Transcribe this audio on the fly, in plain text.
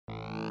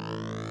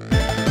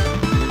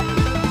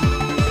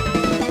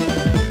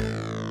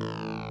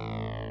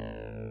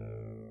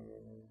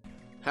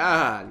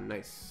Ah,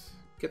 nice.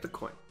 Get the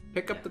coin.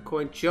 Pick up the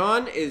coin.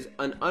 John is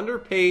an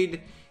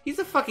underpaid... He's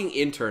a fucking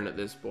intern at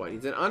this point.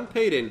 He's an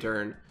unpaid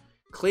intern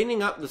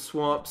cleaning up the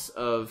swamps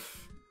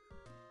of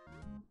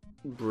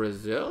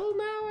Brazil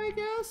now, I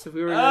guess? If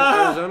we were in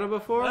Arizona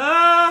before?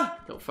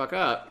 Don't fuck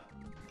up.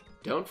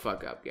 Don't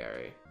fuck up,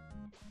 Gary.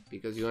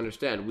 Because you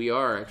understand, we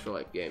are Extra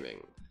Life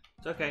Gaming.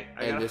 It's okay.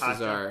 And this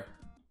is our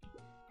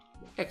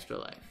Extra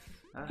Life.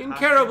 In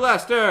Kero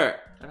Blaster!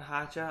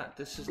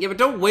 This is... Yeah, but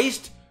don't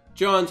waste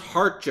John's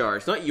heart jar.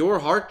 It's not your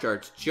heart jar,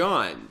 it's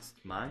John's.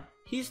 Mine?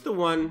 He's the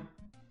one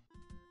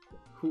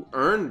who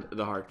earned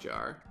the heart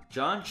jar.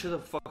 John should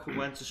have fucking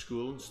went to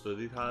school and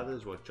studied harder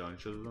is what John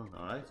should have done,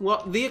 alright?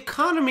 Well, the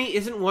economy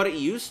isn't what it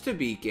used to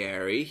be,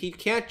 Gary. He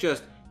can't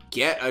just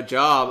get a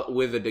job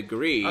with a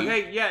degree.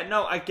 Okay, yeah,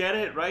 no, I get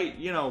it, right?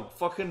 You know,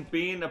 fucking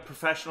being a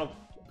professional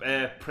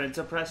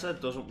printer presser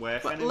doesn't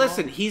work anymore.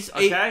 Listen, he's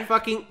a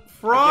fucking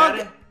frog. I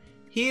get it.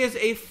 He is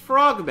a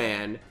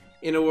frogman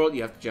in a world...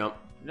 You have to jump.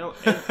 No,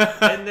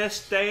 in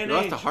this day and you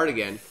age... lost a heart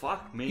again.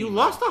 Fuck me. You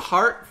lost a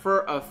heart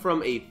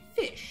from a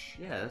fish.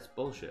 Yeah, that's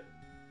bullshit.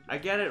 I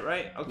get it,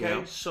 right? Okay,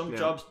 Yeah. some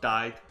jobs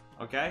died,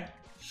 okay?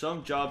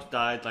 Some jobs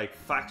died, like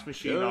fax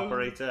machine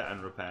operator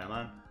and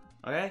repairman,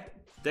 okay?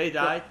 They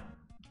died,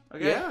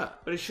 okay? Yeah.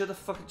 But he should have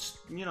fucking,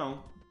 you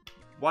know...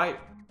 Why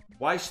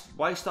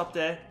stop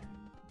there?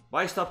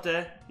 Why stop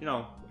there? You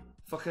know,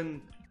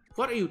 fucking...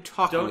 What are you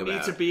talking about? Don't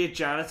need to be a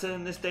janitor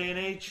in this day and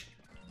age.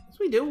 Yes,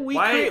 we do. We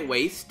create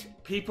waste.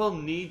 People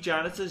need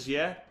janitors,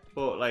 yeah,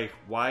 but like,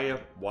 why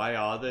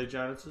are there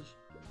janitors?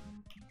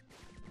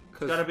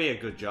 It's gotta be a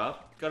good job.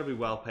 Gotta be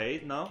well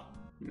paid, no?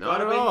 Not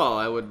at all,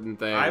 I wouldn't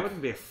think. I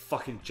wouldn't be a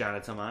fucking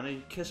janitor, man. Are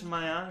you kissing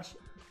my ass?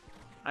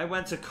 I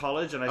went to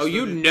college and I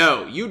you'd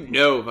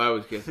know if I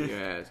was kissing your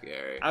ass,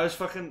 Gary. I was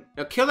fucking...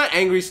 Now kill that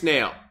angry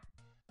snail.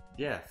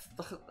 Yeah,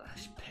 fucking... I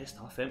was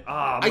pissed off him.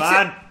 Oh,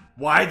 man!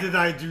 Why did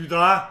I do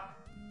that?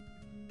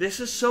 This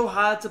is so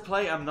hard to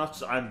play. I'm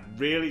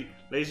really...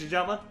 Ladies and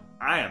gentlemen,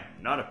 I am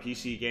not a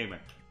PC gamer.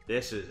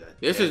 This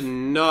is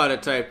not a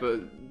type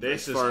of...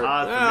 This is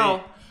hard for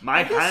me.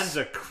 My hands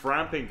are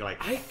cramping like...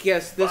 I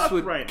guess this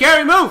would... Right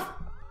Gary, move!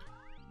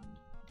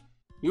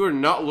 You are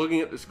not looking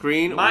at the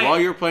screen while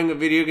you're playing a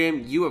video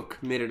game. You have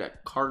committed a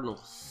cardinal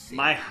sin.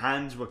 My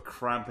hands were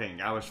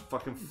cramping. I was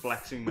fucking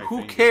flexing my fingers.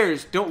 Who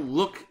cares? Don't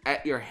look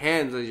at your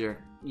hands as you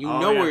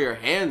know where your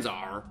hands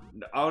are.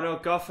 Oh no,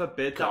 God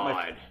forbid that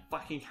my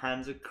fucking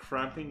hands are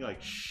cramping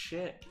like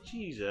shit.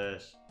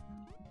 Jesus.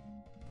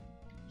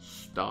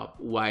 Stop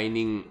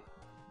whining.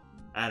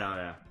 I know,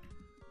 yeah.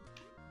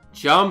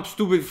 Jump,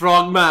 stupid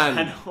frogman.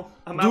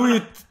 I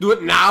know. Do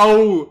it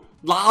now.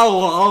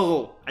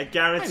 I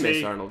guarantee. I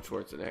miss Arnold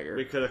Schwarzenegger.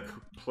 We could have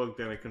plugged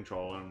in a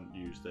controller and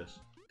used this.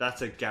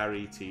 That's a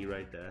Gary T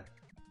right there.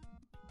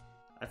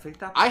 I think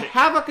that. I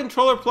have a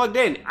controller plugged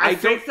in. I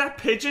think that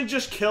pigeon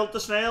just killed the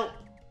snail.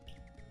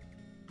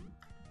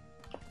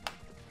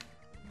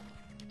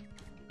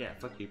 Yeah,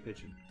 fuck you,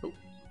 pigeon. Oh,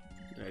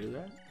 did I do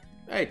that?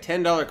 Hey,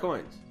 $10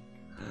 coins.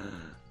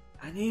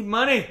 I need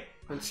money.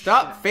 And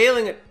stop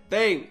failing at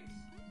things.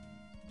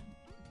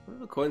 Where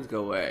do the coins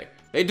go away?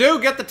 They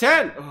do get the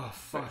 10. Oh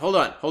fuck! Wait, hold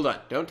on.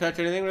 Don't touch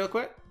anything real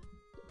quick.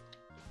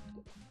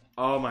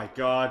 Oh my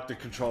god, the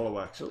controller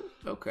works. Ooh,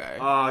 okay.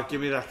 Oh,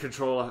 give me that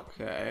controller.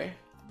 Okay.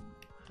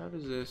 How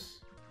does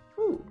this?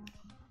 Ooh.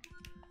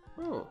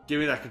 Oh.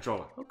 Give me that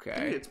controller. Okay.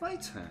 Dude, it's my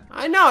turn.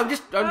 I know.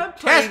 I'm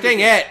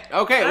testing it.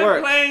 Okay, it works.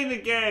 I'm playing the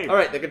game. All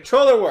right, the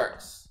controller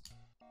works.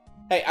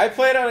 Hey, I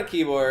play it on a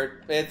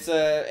keyboard. It's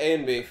A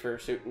and B for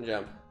shoot and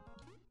jump,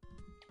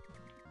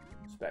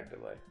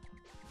 respectively.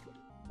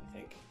 I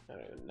think. I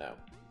don't even know.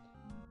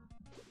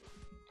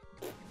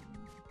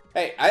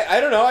 Hey,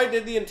 I don't know. I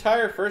did the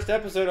entire first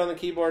episode on the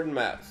keyboard and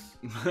mouse,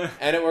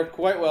 and it worked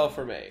quite well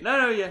for me. No,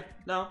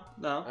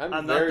 I'm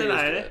not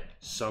denying it. it.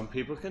 Some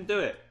people can do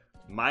it.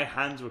 My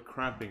hands were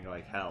cramping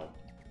like hell.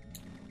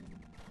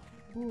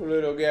 Ooh,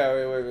 little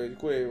Gary,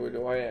 with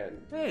the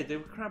hand. Hey, they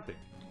were cramping.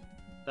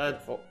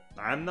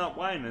 I'm not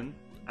whining.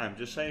 I'm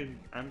just saying.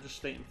 I'm just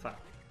stating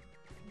fact.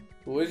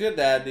 Who is your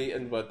daddy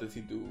and what does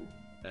he do?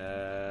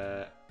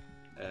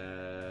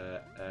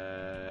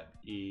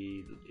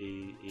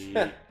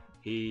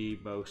 He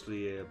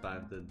mostly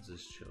abandons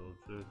his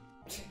children.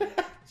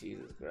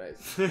 Jesus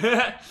Christ.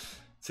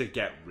 To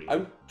get real.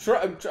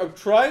 I'm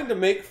trying to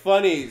make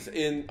funnies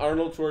in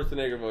Arnold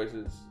Schwarzenegger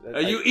voices. Are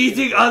you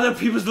eating other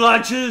people's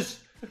lunches?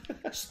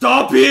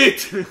 Stop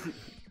it!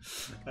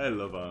 I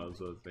love Arnold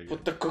Schwarzenegger.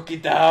 Put the cookie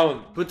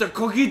down. Put the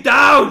cookie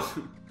down!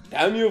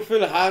 Damn you,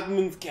 Phil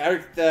Hartman's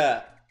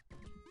character.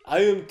 I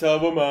am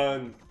Turbo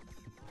Man.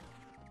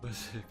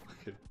 What's it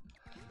fucking...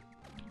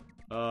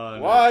 Oh,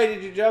 no. Why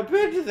did you jump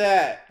into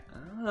that? I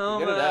don't know,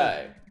 You're gonna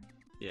die.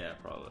 Yeah,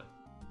 probably.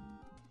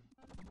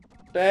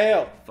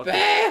 Fail.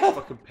 Fail.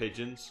 Fucking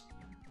pigeons.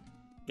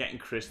 Getting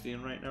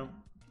Christian right now.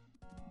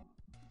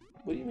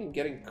 What do you mean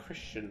getting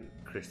Christian?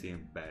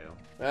 Christian Bale.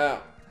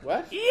 Oh,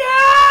 what? Yeah!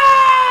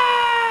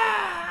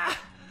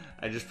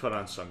 I just put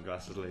on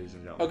sunglasses, ladies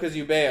and Oh, gentlemen. because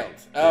you bailed.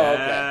 Oh,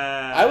 okay.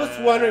 I was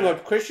wondering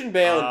what Christian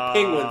Bale and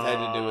penguins had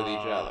to do with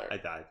each other. I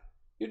died.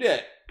 You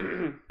did.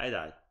 I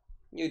died.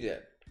 You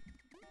did.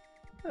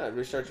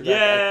 Restart your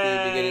back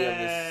at the beginning of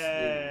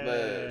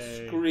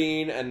the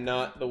screen and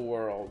not the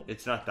world.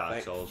 It's not Dark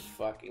Thank Souls.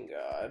 fucking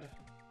God.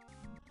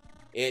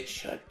 It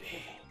should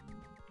be.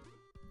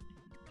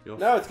 Your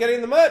No, it's getting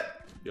in the mud.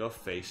 Your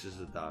face is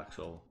the Dark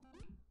Soul.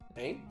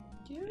 Thank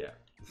you. Yeah.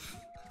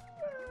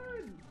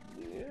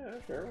 Yeah,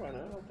 sure, why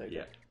not? I'll take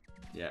it.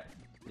 Yeah.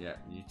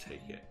 You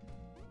take it.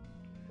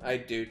 I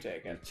do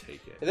take You it.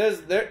 take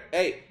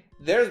it.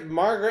 There's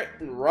Margaret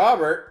and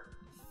Robert.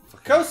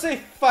 Fucking Go say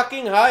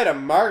fucking hi to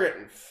Margaret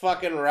and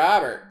fucking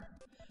Robert.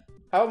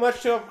 How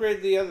much to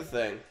upgrade the other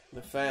thing?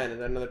 The fan. Is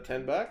that another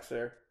 $10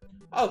 or?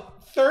 Oh,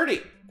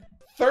 30.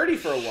 30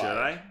 for a while. Should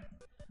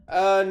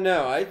I?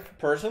 No.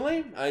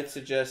 I'd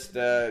suggest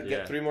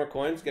get 3 more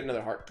coins, get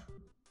another heart.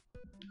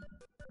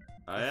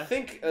 Oh yeah. I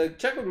think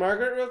check with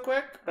Margaret real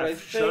quick. But I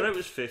think thought it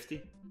was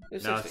 50.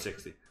 No, it's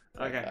 60.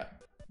 Okay.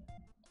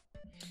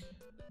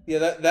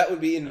 Yeah, that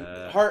would be in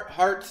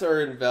hearts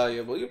are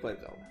invaluable. You play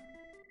Zelda.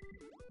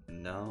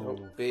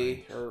 No.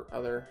 B or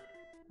other.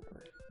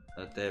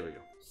 There we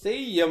go.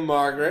 See ya,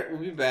 Margaret. We'll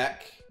be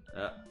back.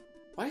 Yeah.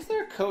 Why is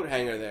there a coat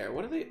hanger there?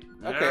 What are they?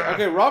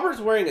 Okay, Robert's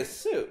wearing a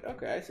suit.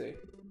 Okay, I see.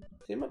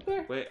 See him up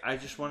there? Wait, I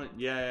just want to.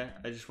 Yeah,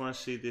 I just want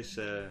to see this.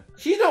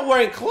 She's not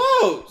wearing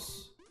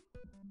clothes.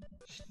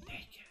 She's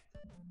naked.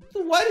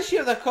 So why does she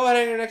have the coat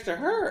hanger next to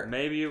her?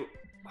 Maybe you.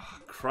 Oh,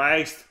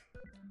 Christ.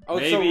 Oh,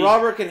 Maybe. so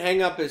Robert can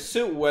hang up his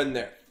suit when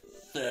they're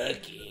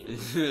fucking.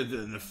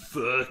 The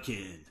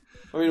fucking.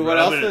 I mean, what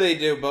else do they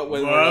do but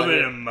when Robert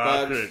they're and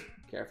Margaret. bugs?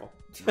 Careful.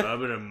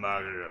 Robert and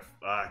Margaret.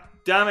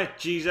 Damn it,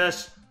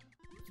 Jesus.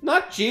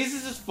 Not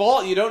Jesus'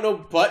 fault you don't know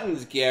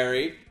buttons,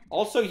 Gary.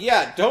 Also,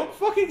 yeah, don't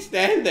fucking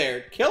stand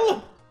there. Kill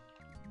him.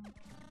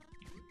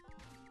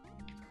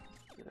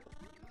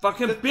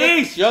 Fucking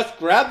beast. Just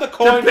grab the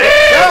coin. The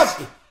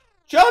beast!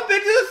 Jump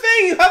into the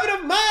thing. You have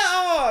enough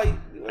money.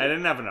 I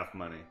didn't have enough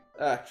money.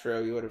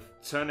 True. You would have.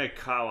 Turn a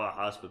Kawa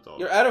hospital.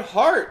 You're out of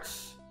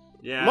hearts.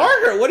 Yeah.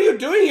 Margaret, what are you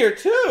doing here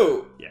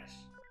too? Yes.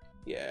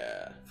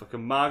 Yeah.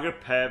 Fucking Margaret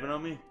perving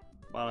on me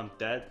while I'm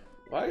dead.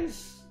 Why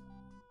is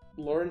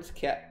Lauren's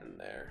cat in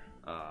there?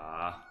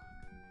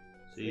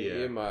 See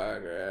ya.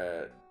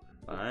 Margaret.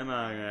 Bye,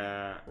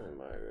 Margaret. Bye,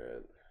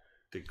 Margaret.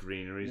 The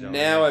greenery's on.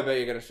 Now I bet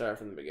you're gonna start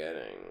from the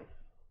beginning.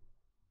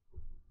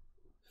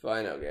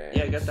 Final game.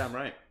 Yeah, get that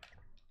right.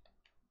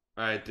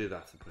 I did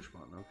have to push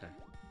button. Okay.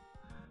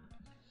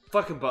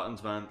 Fucking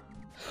buttons, man.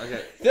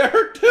 Okay. There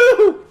are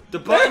 2. The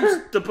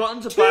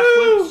buttons are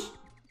backwards.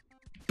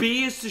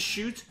 B is to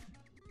shoot.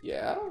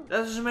 Yeah.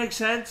 That doesn't make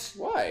sense.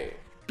 Why?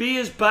 B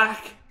is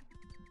back.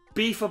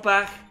 B for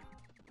back.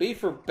 B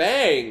for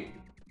bang.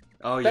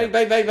 Oh yeah. Bang,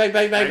 bang, bang, bang,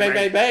 bang, bang, bang,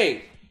 bang,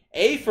 bang.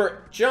 A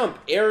for jump,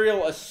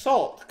 aerial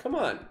assault. Come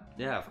on.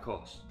 Yeah, of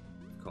course.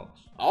 Of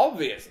course.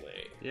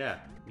 Obviously. Yeah.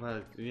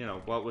 Well, you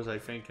know, what was I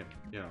thinking?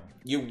 You know.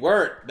 You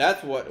weren't.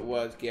 That's what it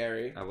was,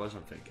 Gary. I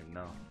wasn't thinking.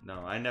 No,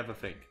 I never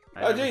think.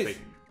 Oh, jeez.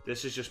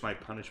 This is just my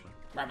punishment.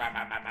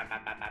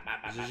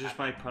 This is just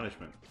my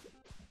punishment.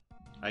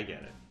 I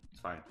get it. It's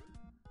fine.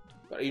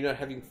 But are you not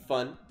having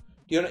fun?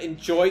 Do you want to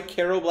enjoy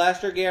Kero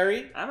Blaster,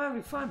 Gary? I'm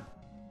having fun.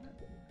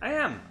 I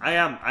am.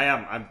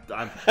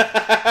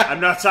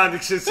 I'm not sounding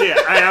sincere.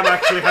 I am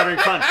actually having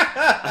fun.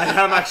 I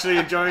am actually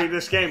enjoying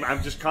this game.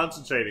 I'm just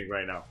concentrating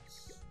right now.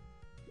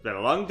 It's been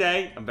a long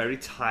day. I'm very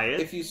tired.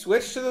 If you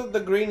switch to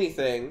the greeny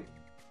thing,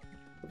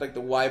 with like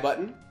the Y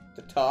button,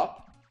 the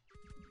top,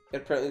 it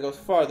apparently goes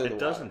farther than It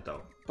doesn't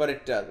though. But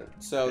it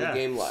doesn't. So the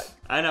game lied.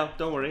 I know.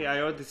 Don't worry. I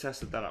already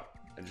tested that out.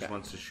 I just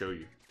wanted to show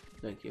you.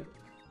 Thank you.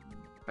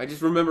 I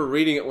just remember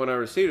reading it when I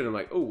received it. I'm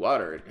like, oh,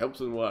 water. It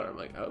helps in water. I'm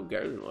like, oh,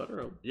 Gary's in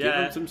water. I'll give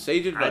him some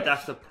sage advice. I'd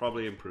have to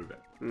probably improve it.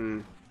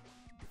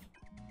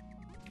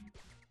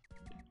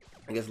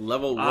 I guess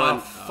level 1. Oh,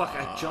 fuck.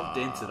 I jumped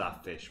into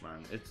that fish,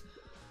 man. It's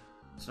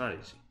not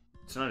easy.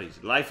 It's not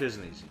easy. Life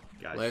isn't easy,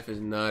 guys. Life is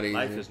not easy.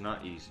 Life is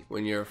not easy.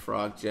 When you're a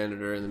frog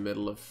janitor in the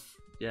middle of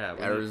Yeah,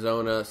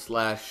 Arizona /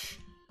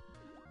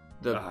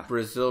 the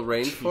Brazil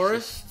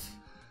rainforest,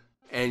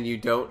 and you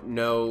don't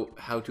know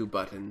how to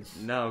buttons.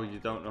 No, you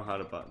don't know how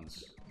to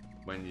buttons.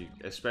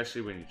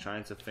 Especially when you're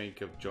trying to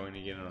think of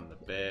joining in on the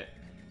bit.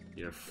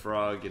 You're a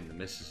frog in the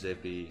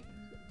Mississippi,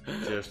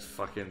 just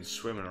fucking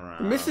swimming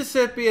around.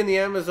 Mississippi and the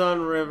Amazon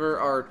River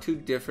are 2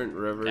 different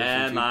rivers.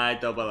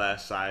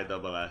 MISSISSIPPEI.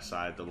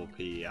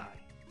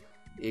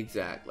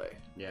 Exactly.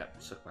 Yeah,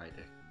 suck my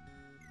dick.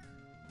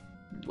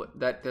 What?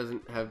 That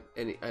doesn't have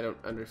any. I don't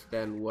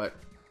understand what.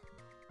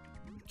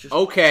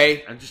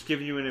 Okay. I'm just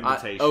giving you an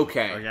invitation.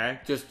 Okay. Okay.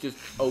 Just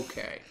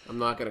okay. I'm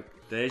not gonna.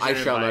 There's I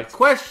shall not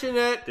question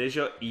it. There's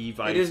your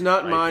evite. It is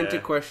not mine to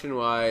question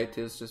why. It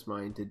is just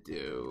mine to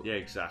do. Yeah,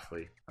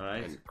 exactly. All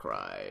right. And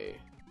cry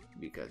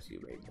because you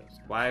made no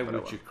sense. Why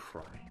would you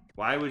cry?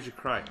 Why would you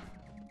cry?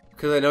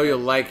 Because I know you'll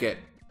like it.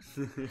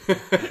 You'll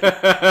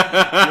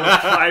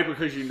cry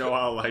because you know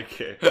I'll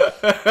like it.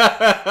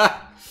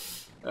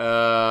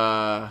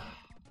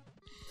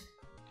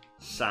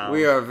 Sound.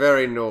 We are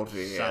very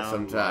naughty here Sound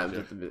sometimes.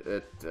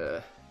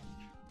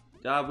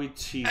 We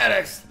tease.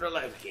 Extra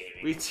Life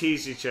Gaming. We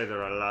tease each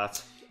other a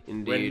lot.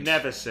 Indeed. We're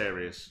never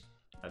serious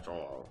at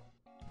all.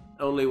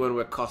 Only when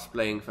we're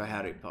cosplaying for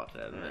Harry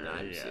Potter, and then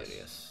I'm yes.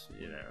 serious.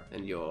 You know,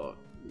 And you're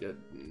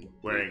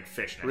wearing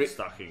fishnet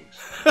stockings.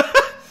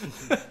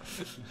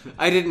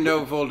 I didn't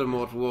know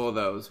Voldemort wore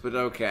those, but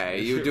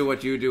okay. You do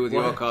what you do with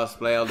your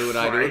cosplay, I'll do what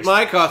I do with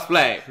my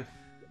cosplay.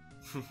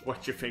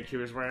 What do you think he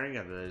was wearing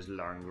under those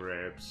long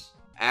robes?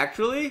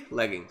 Actually,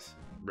 leggings.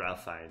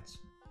 Ralph Fiennes.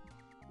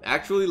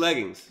 Actually,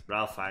 leggings.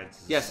 Ralph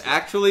Fiennes. Yes,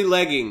 actually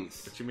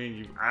leggings. What do you mean?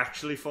 You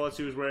actually thought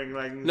he was wearing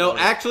leggings? No,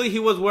 actually he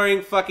was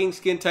wearing fucking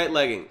skin-tight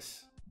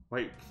leggings.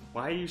 Wait,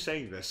 why are you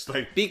saying this?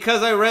 Like,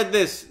 because I read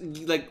this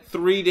like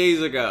 3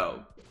 days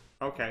ago.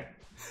 Okay.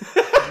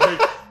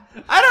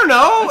 I don't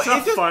know. It's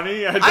not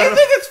funny. I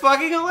think it's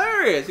fucking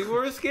hilarious. He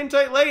wore his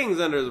skin-tight leggings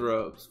under his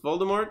robes.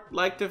 Voldemort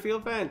liked to feel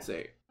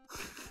fancy.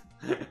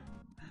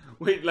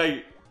 Wait,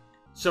 like,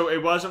 so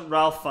it wasn't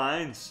Ralph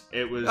Fiennes.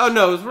 It was. Oh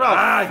no, it was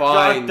Ralph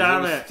Fiennes. God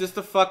damn it! Just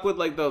to fuck with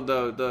like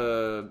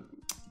the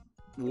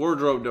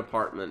wardrobe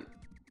department.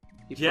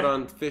 He put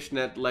on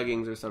fishnet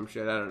leggings or some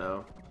shit. I don't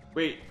know.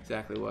 Wait,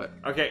 exactly what?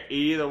 Okay,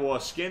 he either wore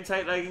skin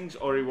tight leggings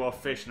or he wore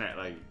fishnet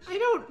leggings. I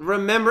don't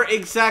remember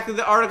exactly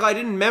the article. I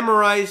didn't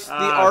memorize the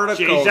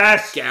article.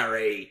 Jesus,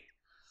 Gary,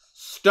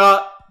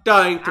 stop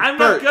dying to I'm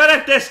not good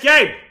at this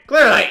game.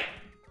 Clearly.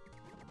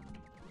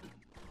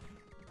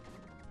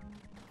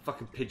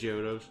 Fucking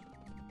Pidgeotos.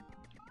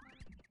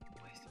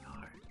 Wasting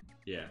hard.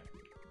 Yeah.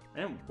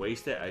 I didn't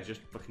waste it, I just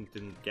fucking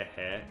didn't get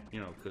hair, you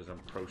know, because I'm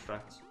pro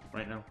strats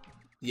right now.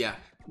 Yeah.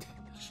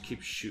 Just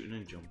keep shooting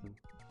and jumping.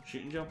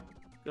 Shoot and jump.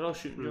 Good old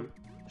shoot and jump.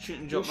 Shoot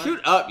and jump, man.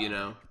 Shoot up, you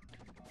know.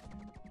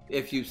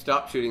 If you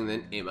stop shooting,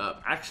 then aim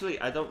up.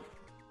 Actually, I don't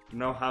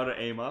know how to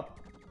aim up.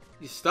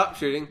 You stop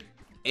shooting,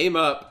 aim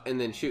up,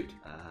 and then shoot.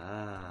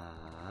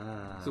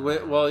 So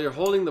while you're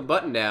holding the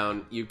button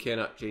down, you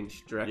cannot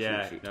change direction.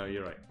 Yeah, shoot. no,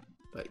 you're right.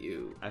 But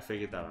you... I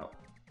figured that out.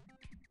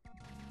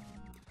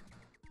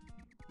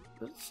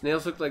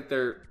 Snails look like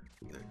they're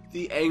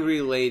the angry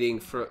lady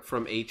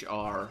from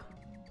HR.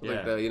 Yeah.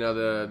 Like the, you know,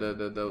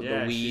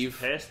 the weave.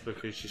 She's pissed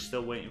because she's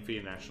still waiting for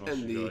your national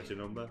security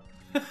number.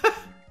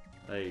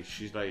 Like,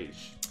 she's like,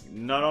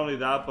 not only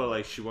that, but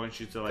like, she wants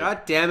you to like...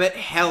 God damn it,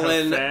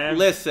 Helen,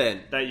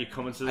 listen. That you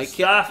come into the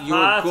staff party.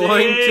 You're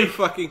going to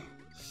fucking...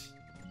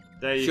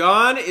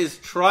 John is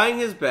trying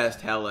his best,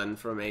 Helen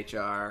from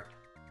HR.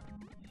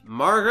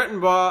 Margaret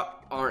and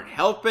Bob aren't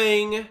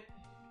helping.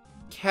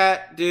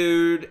 Cat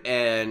Dude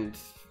and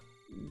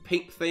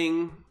Pink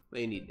Thing,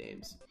 they need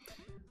names.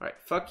 Alright,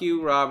 fuck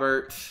you,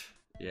 Robert.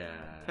 Yeah.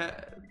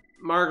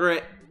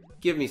 Margaret,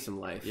 give me some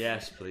life.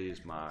 Yes,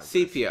 please, Margaret.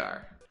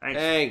 CPR.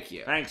 Thank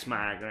you. Thanks,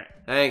 Margaret.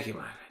 Thank you,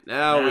 Margaret.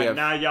 Now we have...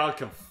 Now y'all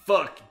can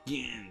fuck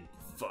again.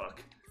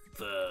 Fuck.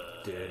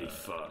 Dirty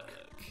fuck.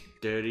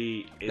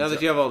 Dirty... Now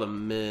that you have all the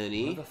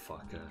money.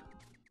 Motherfucker.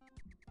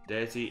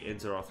 Dirty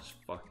inter-office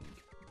fucking.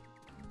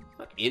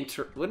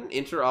 Wouldn't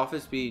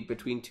inter-office be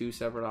between two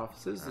separate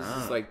offices? This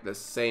is like the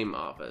same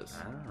office.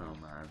 I don't know,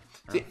 man.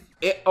 See,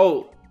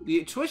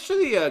 you switch to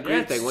the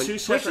green thing.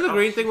 Switch to the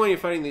green thing when you're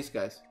fighting these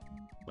guys.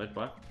 Wait,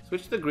 what?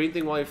 Switch to the green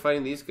thing while you're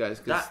fighting these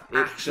guys. That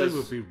actually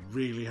would be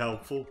really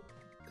helpful.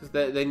 Because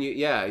then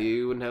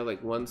you wouldn't have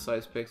like one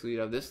size pixel.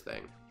 You'd have this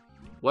thing.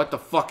 What the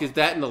fuck is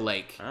that in the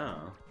lake?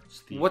 Oh,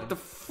 Stephen. What the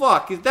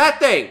fuck is that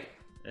thing?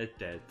 It's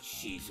dead.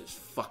 Jesus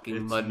fucking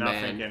It's mud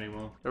nothing man.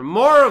 anymore. There are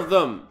more of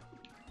them.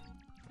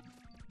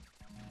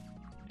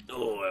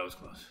 Oh, that was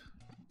close.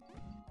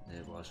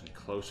 It wasn't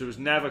close. It was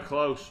never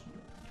close.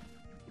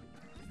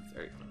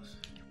 Very close.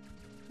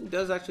 It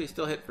does actually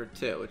still hit for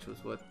 2, which was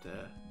what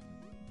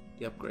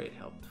the upgrade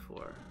helped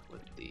for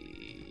with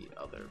the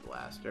other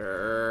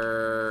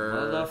blaster.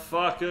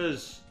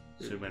 Motherfuckers!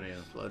 Too many of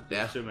them. Slow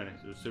down. Too many.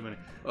 There's too many.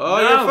 Oh,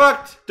 no! You're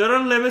fucked! They're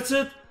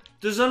unlimited!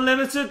 There's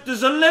unlimited!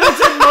 There's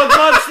unlimited mud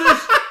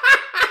monsters!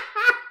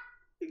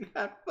 You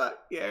got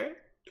fucked, Garrett.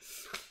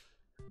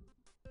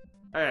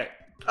 Alright.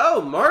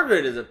 Oh,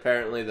 Margaret is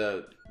apparently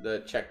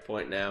the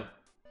checkpoint now.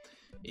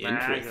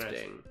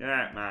 Interesting.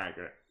 Alright,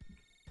 Margaret.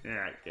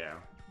 Alright, go.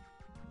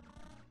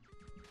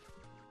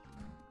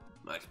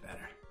 Much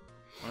better.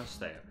 I want to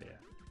stay up here.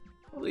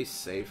 At least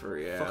safer,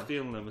 yeah. Fuck the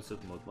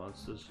unlimited mud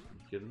monsters. Are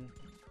you kidding me?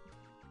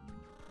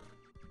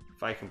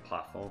 If I can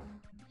platform.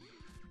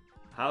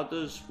 How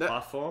does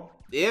platform?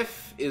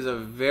 If is a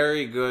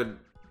very good...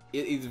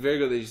 It's very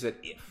good that you said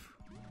if.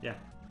 Yeah.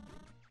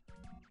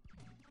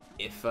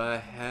 If I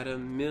had a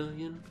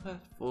million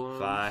platforms.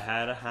 If I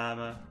had a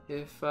hammer.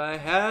 If I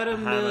had a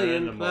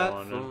million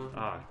platforms.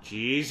 Oh,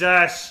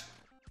 Jesus!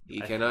 He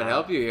cannot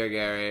help you here,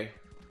 Gary.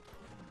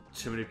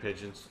 Too many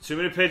pigeons. Too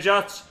many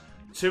Pidgeots!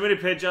 Too many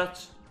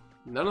Pidgeots!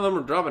 None of them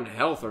are dropping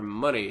health or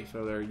money,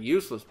 so they're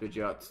useless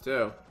Pidgeots,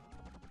 too.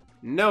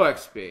 No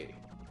XP.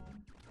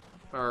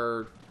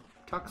 Or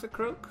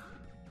Toxicroak?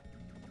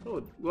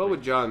 What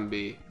would John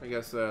be? I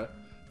guess,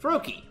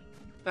 Froakie.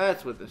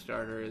 That's what the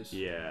starter is.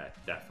 Yeah,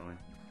 definitely.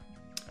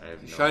 I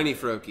have no Shiny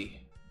idea. Froakie.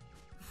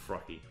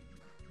 Frocky.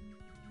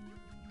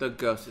 The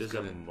ghost is Is it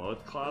a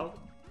mud cloud?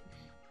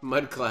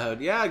 Mud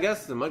cloud. Yeah, I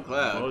guess the mud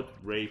cloud. Mud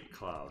rape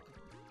cloud.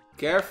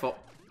 Careful.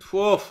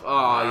 Woof.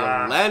 Oh,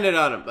 you landed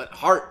on him. But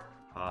heart.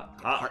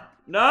 Heart.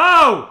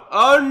 No!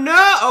 Oh,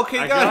 no!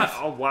 Okay, guys.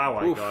 Oh, wow,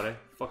 I got it.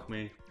 Fuck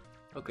me.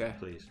 Okay.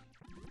 Please.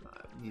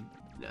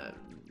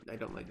 I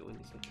don't like it when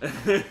you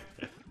say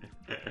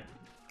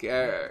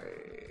Gary.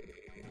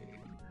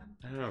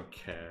 I don't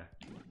care.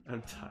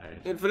 I'm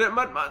tired. Infinite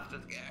mud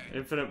monsters, Gary.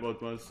 Infinite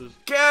mud monsters.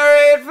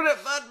 Gary, infinite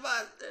mud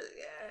monsters,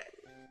 Gary.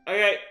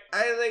 Okay.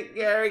 I think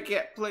Gary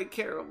can't play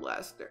Kero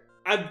Blaster.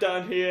 I'm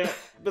done here.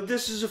 But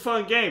this is a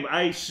fun game.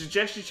 I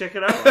suggest you check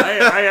it out.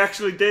 I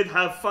actually did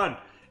have fun.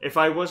 If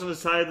I wasn't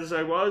as tired as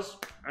I was,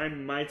 I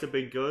might have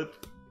been good.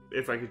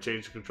 If I could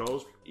change the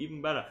controls,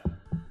 even better.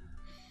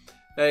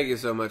 Thank you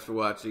so much for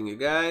watching, you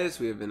guys.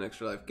 We have been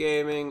Extra Life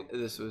Gaming.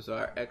 This was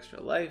our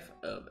Extra Life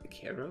of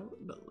Kero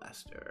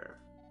Blaster.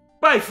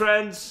 Bye,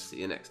 friends. See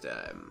you next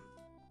time.